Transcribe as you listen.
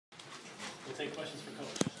take questions for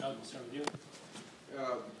Coach. Doug, we'll start with you.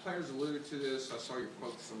 The players alluded to this. I saw your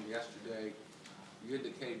quotes from yesterday. You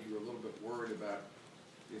indicated you were a little bit worried about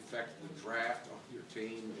the effect of the draft on your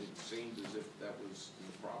team. It seemed as if that was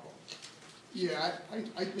the problem. Yeah,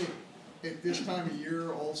 I think at this time of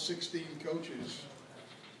year, all 16 coaches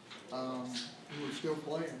who are still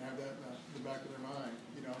playing have that in the back of their mind.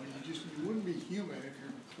 You know, I mean, you wouldn't be human if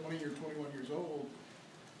you're 20 or 21 years old.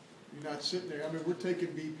 You're not sitting there. I mean, we're taking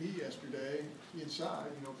BP yesterday inside,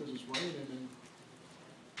 you know, because it's raining, and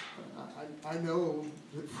I know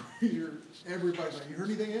that everybody's like, you heard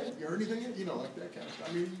anything yet? You heard anything yet? You know, like that kind of stuff.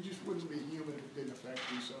 I mean, you just wouldn't be human if it didn't affect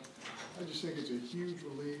you. So I just think it's a huge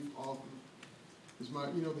relief. Often is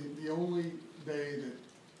you know, the only day that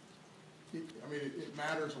it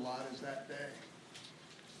matters a lot is that day.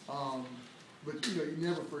 But you know, you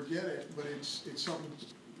never forget it. But it's something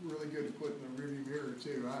really good to put in the rearview mirror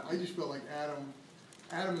too. I just felt like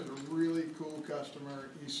Adam is a really cool customer.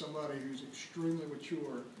 He's somebody who's extremely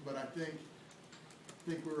mature, but I think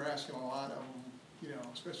we were asking a lot of him, you know,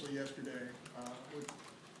 especially yesterday.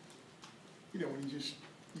 You know, when you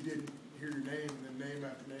didn't hear your name, and then name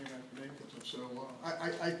after name after name comes up. So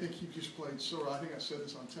I think he just played so. I think I said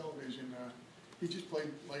this on television. He just played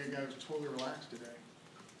like a guy who's totally relaxed today.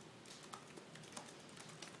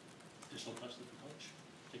 Additional questions for Coach?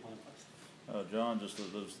 Take one question. John, just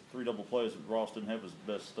those 3 double plays. Ross didn't have his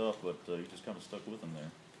best stuff, but he just kind of stuck with him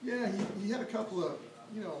there. Yeah, he had a couple of,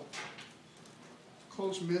 you know,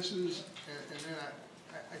 close misses, and then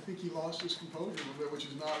I think he lost his composure a little bit, which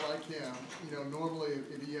is not like him. You know, normally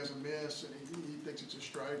if he has a miss and he thinks it's a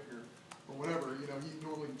strike or whatever, you know, he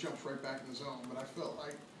normally jumps right back in the zone. But I felt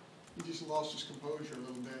like he just lost his composure a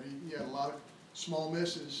little bit. He had a lot of small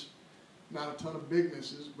misses, not a ton of big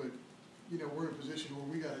misses, but you know, we're in a position where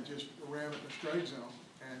we got to just ram it in the strike zone,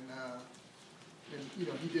 and you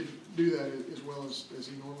know, he didn't do that as well as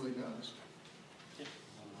he normally does.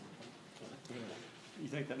 You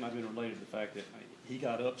think that might have been related to the fact that he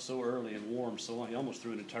got up so early and warm so long, he almost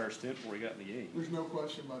threw an entire stint before he got in the game? There's no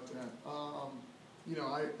question about that. You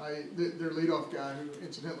know, their leadoff guy, who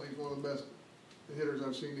incidentally is one of the best hitters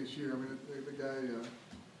I've seen this year. I mean, the guy,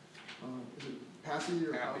 is it Pappy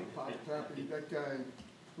or Pappy? That guy.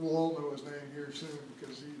 We'll all know his name here soon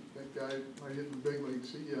because that guy might hit in the big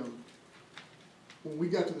leagues. When we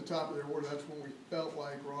got to the top of their order, that's when we felt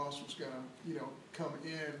like Ross was going to, you know, come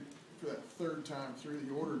in for that 3rd time through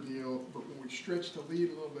the order deal. But when we stretched the lead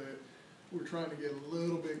a little bit, we were trying to get a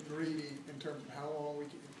little bit greedy in terms of how long we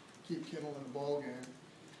could keep Kendall in the ball game.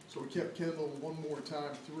 So we kept Kendall one more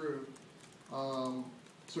time through.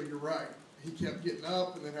 So you're right. He kept getting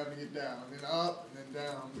up and then having to get down, and then up and then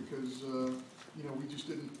down because you know, we just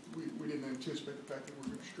didn't anticipate the fact that we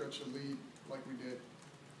were going to stretch the lead like we did.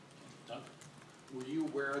 Doug? Were you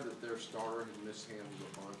aware that their starter had mishandled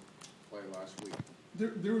a bunt play last week?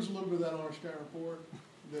 There was a little bit of that on our scout report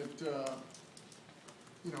that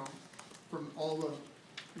you know, from all the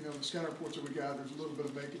the scout reports that we got, there's a little bit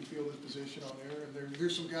of making field his position on there, and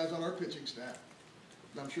there's some guys on our pitching staff.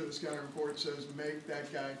 And I'm sure the scouting report says make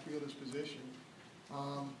that guy field his position.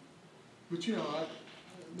 But you know,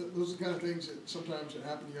 those are the kind of things that sometimes that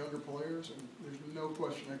happen to younger players, and there's no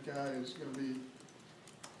question that guy is going to be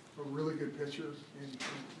a really good pitcher in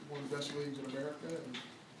one of the best leagues in America. And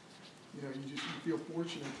you know, you feel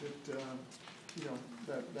fortunate that you know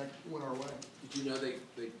that went our way. Did you know they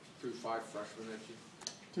threw 5 freshmen at you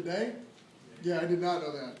today? Yeah, I did not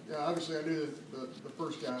know that. Yeah, obviously I knew that the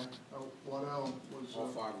first guy, Waddell, was all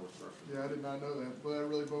 5 were freshmen. Yeah, I did not know that. Well, that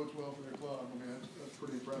really bodes well for their club. I mean, that's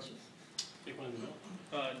pretty impressive.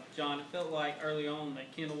 John, it felt like early on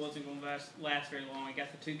that Kendall wasn't going to last very long. He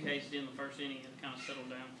got the 2 Ks in the first inning and kind of settled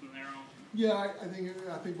down from there on. Yeah, I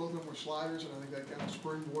think both of them were sliders, and I think that kind of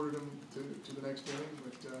springboarded them to the next inning.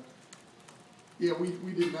 But yeah,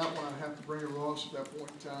 we did not want to have to bring a Ross at that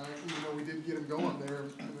point in time, even though we did get him going there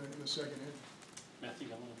in the second inning. Matthew,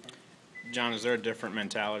 got one. John, is there a different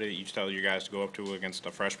mentality that you tell your guys to go up to against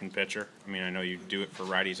a freshman pitcher? I mean, I know you do it for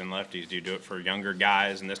righties and lefties. Do you do it for younger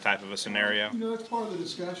guys in this type of a scenario? You know, that's part of the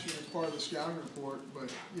discussion. It's part of the scouting report.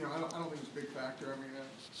 But, you know, I don't think it's a big factor. I mean,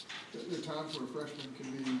 there are times where a freshman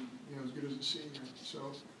can be, you know, as good as a senior.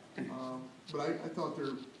 So, but I thought I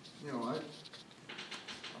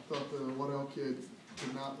thought the Waddell kid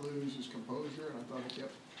did not lose his composure, and I thought he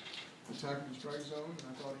kept attacking the strike zone, and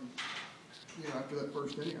I thought he, you know, after that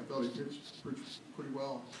first inning, I thought he pitched pretty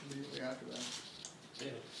well immediately after that.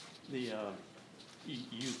 You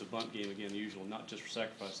used the bunt game again, the usual, not just for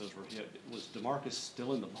sacrifices were hit. Was DeMarcus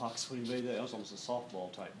still in the box when he made that? That was almost a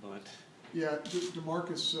softball type bunt. Yeah,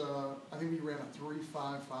 DeMarcus, I think we ran a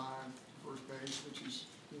 3.55 first base, which is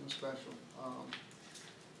special.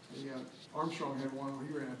 Armstrong had one where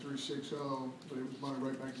he ran a 3.60, but it was money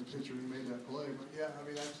right back to the pitcher and he made that play. But yeah, I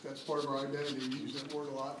mean, that's part of our identity. We use that word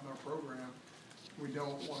a lot in our program. We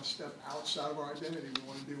don't want to step outside of our identity. We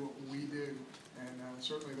want to do what we do. And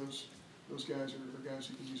certainly those guys are guys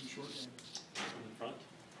who can use a short game. In the front.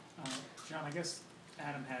 John, I guess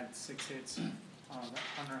Adam had 6 hits,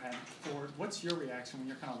 Hunter had 4. What's your reaction when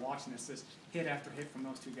you're kind of watching this hit after hit from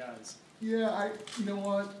those 2 guys? Yeah, you know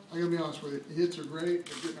what? I gotta be honest with you. The hits are great,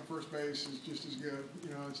 but getting to first base is just as good. You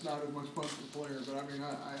know, it's not as much fun for the player, but I mean,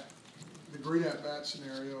 the great at-bat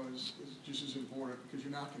scenario is just as important because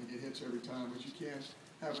you're not gonna get hits every time, but you can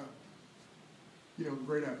have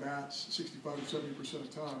great at-bats 65 or 70%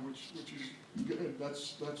 of the time, which is good.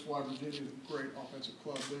 That's why Virginia's a great offensive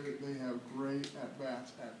club. They have great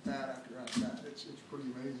at-bats, at-bat after at-bat. It's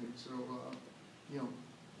pretty amazing. So,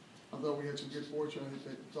 I thought we had some good fortune.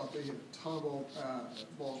 I thought they hit a ton of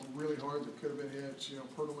balls really hard that could have been hits.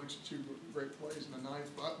 Pirtle makes 2 great plays in the 9th.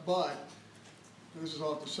 But this is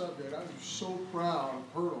off the subject. I'm so proud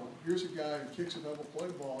of Pirtle. Here's a guy who kicks a double play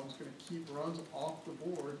ball and is going to keep runs off the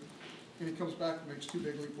board. And he comes back and makes 2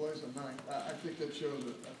 big league plays in the 9th. I think that shows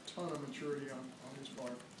a ton of maturity on his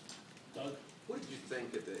part. Doug? What did you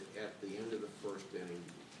think at the end of the first inning?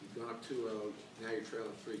 You've gone up 2-0, now you're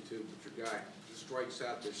trailing 3-2, but your guy strikes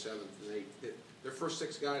out their 7th and 8th hit. Their first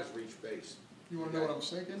 6 guys reach base. You want to know what I'm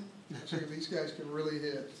thinking? I'm thinking these guys can really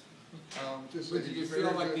hit. But did you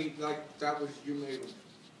feel like that was, you may have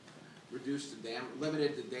reduced the damage,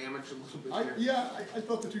 limited the damage a little bit there? Yeah, I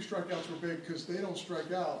thought the 2 strikeouts were big because they don't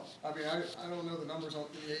strike out. I mean, I don't know the numbers in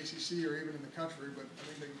the ACC or even in the country, but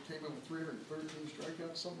I mean, they came in with 313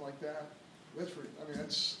 strikeouts, something like that.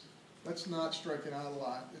 That's not striking out a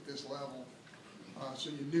lot at this level. So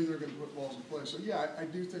you knew they were going to put balls in play. So yeah, I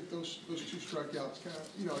do think those 2 strikeouts kind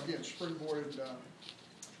of, again, springboarded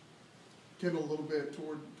Kendall a little bit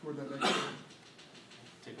toward that next game.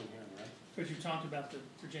 Take one here, right? But you talked about the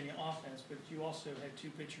Virginia offense, but you also had 2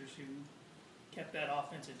 pitchers who kept that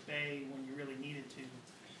offense at bay when you really needed to.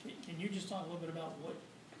 Can you just talk a little bit about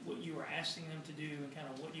what you were asking them to do and kind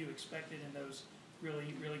of what you expected in those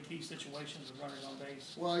really, really key situations with runners on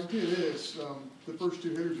base? Well, I did this. The first 2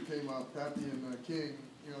 hitters that came up, Pappy and King,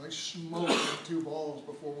 they smoked 2 balls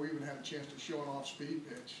before we even had a chance to show an off-speed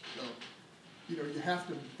pitch. So, you have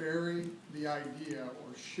to bury the idea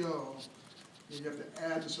or show. You have to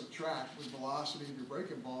add and subtract with velocity of your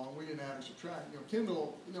breaking ball, and we didn't add or subtract.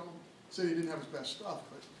 Kendall, said he didn't have his best stuff,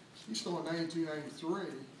 but he's still at 92, 93.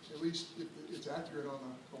 At least it's accurate on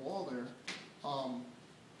the wall there.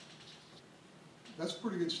 That's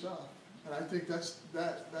pretty good stuff, and I think that's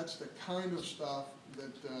the kind of stuff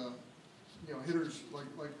that hitters like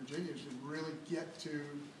Virginia should really get to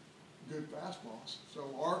good fastballs. So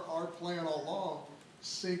our plan all along,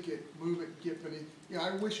 sink it, move it, get beneath.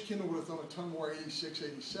 I wish Kendall would have thrown a ton more 86,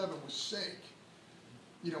 87 with sink.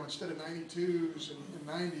 Instead of 92s and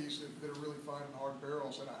 90s that are really fine and hard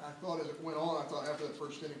barrels. And I thought as it went on, after that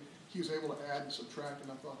first inning, he was able to add and subtract,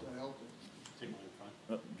 and I thought that helped him. Take one in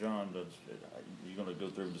front. John, you're going to go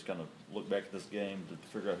through and just kind of look back at this game to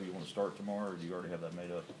figure out who you want to start tomorrow, or do you already have that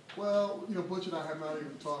made up? Well, Butch and I have not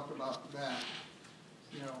even talked about that.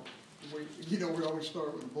 We always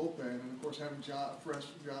start with the bullpen, and of course having fresh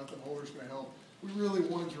Jonathan Holder's going to help. We really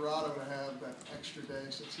wanted Gerardo to have that extra day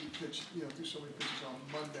since he pitched, threw so many pitches on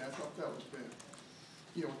Monday. I thought that was big.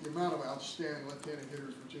 With the amount of outstanding left-handed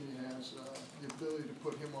hitters Virginia has, the ability to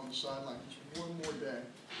put him on the sideline just one more day.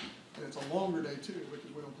 And it's a longer day too, because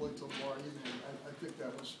we don't play till tomorrow evening. I think that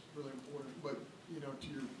was really important. But, to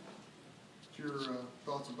your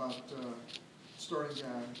thoughts about starting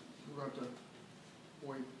guy, we're going to have to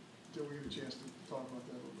wait until we get a chance to talk about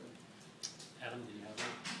that a little bit. Adam, did you have one?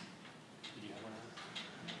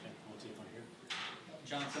 Okay, we'll take one here.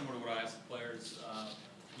 John, similar to what I asked the players,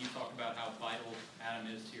 can you talk about how vital Adam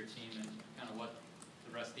is to your team and kind of what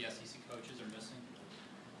the rest of the SEC coaches are missing?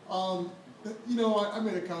 I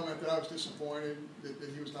made a comment that I was disappointed that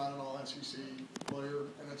he was not an all-SEC player,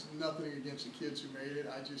 and that's nothing against the kids who made it.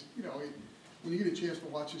 I just, when you get a chance to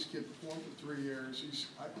watch this kid perform for 3 years,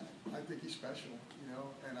 I think he's special,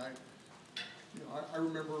 and I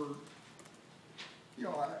remember,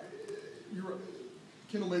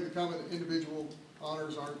 Kendall made the comment that individual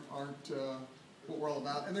honors aren't what we're all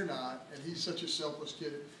about, and they're not, and he's such a selfless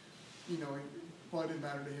kid, it probably didn't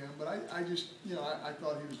matter to him, but I just, I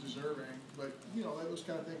thought he was deserving, but, those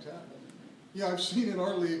kind of things happen. I've seen in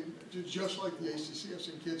our league, just like the ACC, I've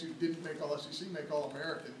seen kids who didn't make All-SEC make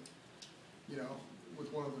All-American,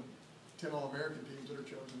 with one of the 10 All-American teams that are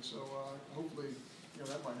chosen, so hopefully,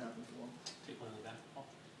 that might happen for him. Take one in the back. Paul.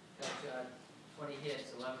 Coach, 20 hits,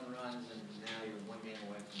 11 runs, and now you're one game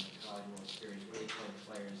away from the College World Series. What do you tell the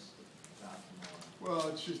players about tomorrow? Well,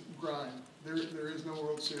 it's just grind. There is no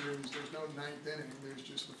World Series. There's no ninth inning. There's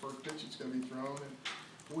just the first pitch that's going to be thrown, and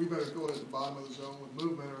we better go to the bottom of the zone with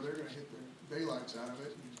movement, or they're going to hit the daylights out of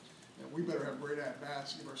it. And we better have great at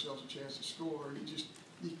bats to give ourselves a chance to score.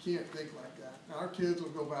 You can't think like that. Now, our kids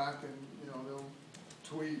will go back and they'll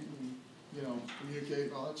tweet and communicate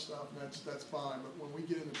and all that stuff. And that's fine. But when we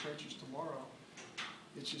get in the trenches tomorrow,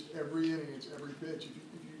 it's just every inning, it's every pitch. If you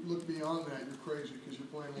look beyond that, you're crazy because you're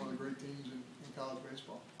playing one of the great teams in college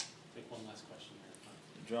baseball. Take one last question here.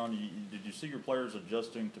 John, did you see your players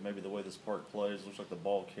adjusting to maybe the way this park plays? Looks like the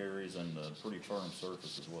ball carries and a pretty firm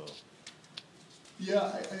surface as well. Yeah,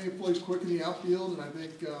 I think it plays quick in the outfield, and I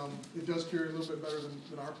think it does carry a little bit better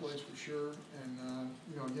than our plays for sure. And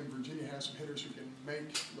again, Virginia has some hitters who can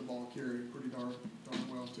make the ball carry pretty darn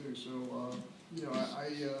well too. So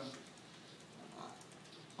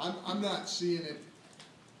I'm not seeing it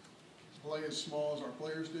play as small as our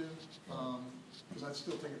players do, because I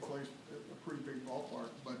still think it plays a pretty big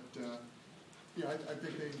ballpark. But I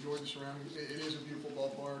think they enjoy the surroundings. It is a beautiful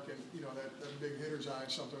ballpark, and that big hitter's eye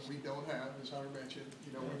is something we don't have, as Hunter mentioned.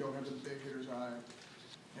 We don't have the big hitter's eye,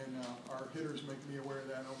 and our hitters make me aware of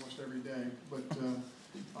that almost every day. But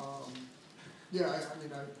I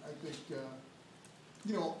think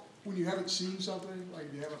when you haven't seen something, like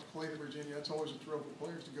if you haven't played at Virginia, that's always a thrill for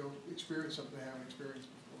players to go experience something they haven't experienced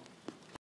before.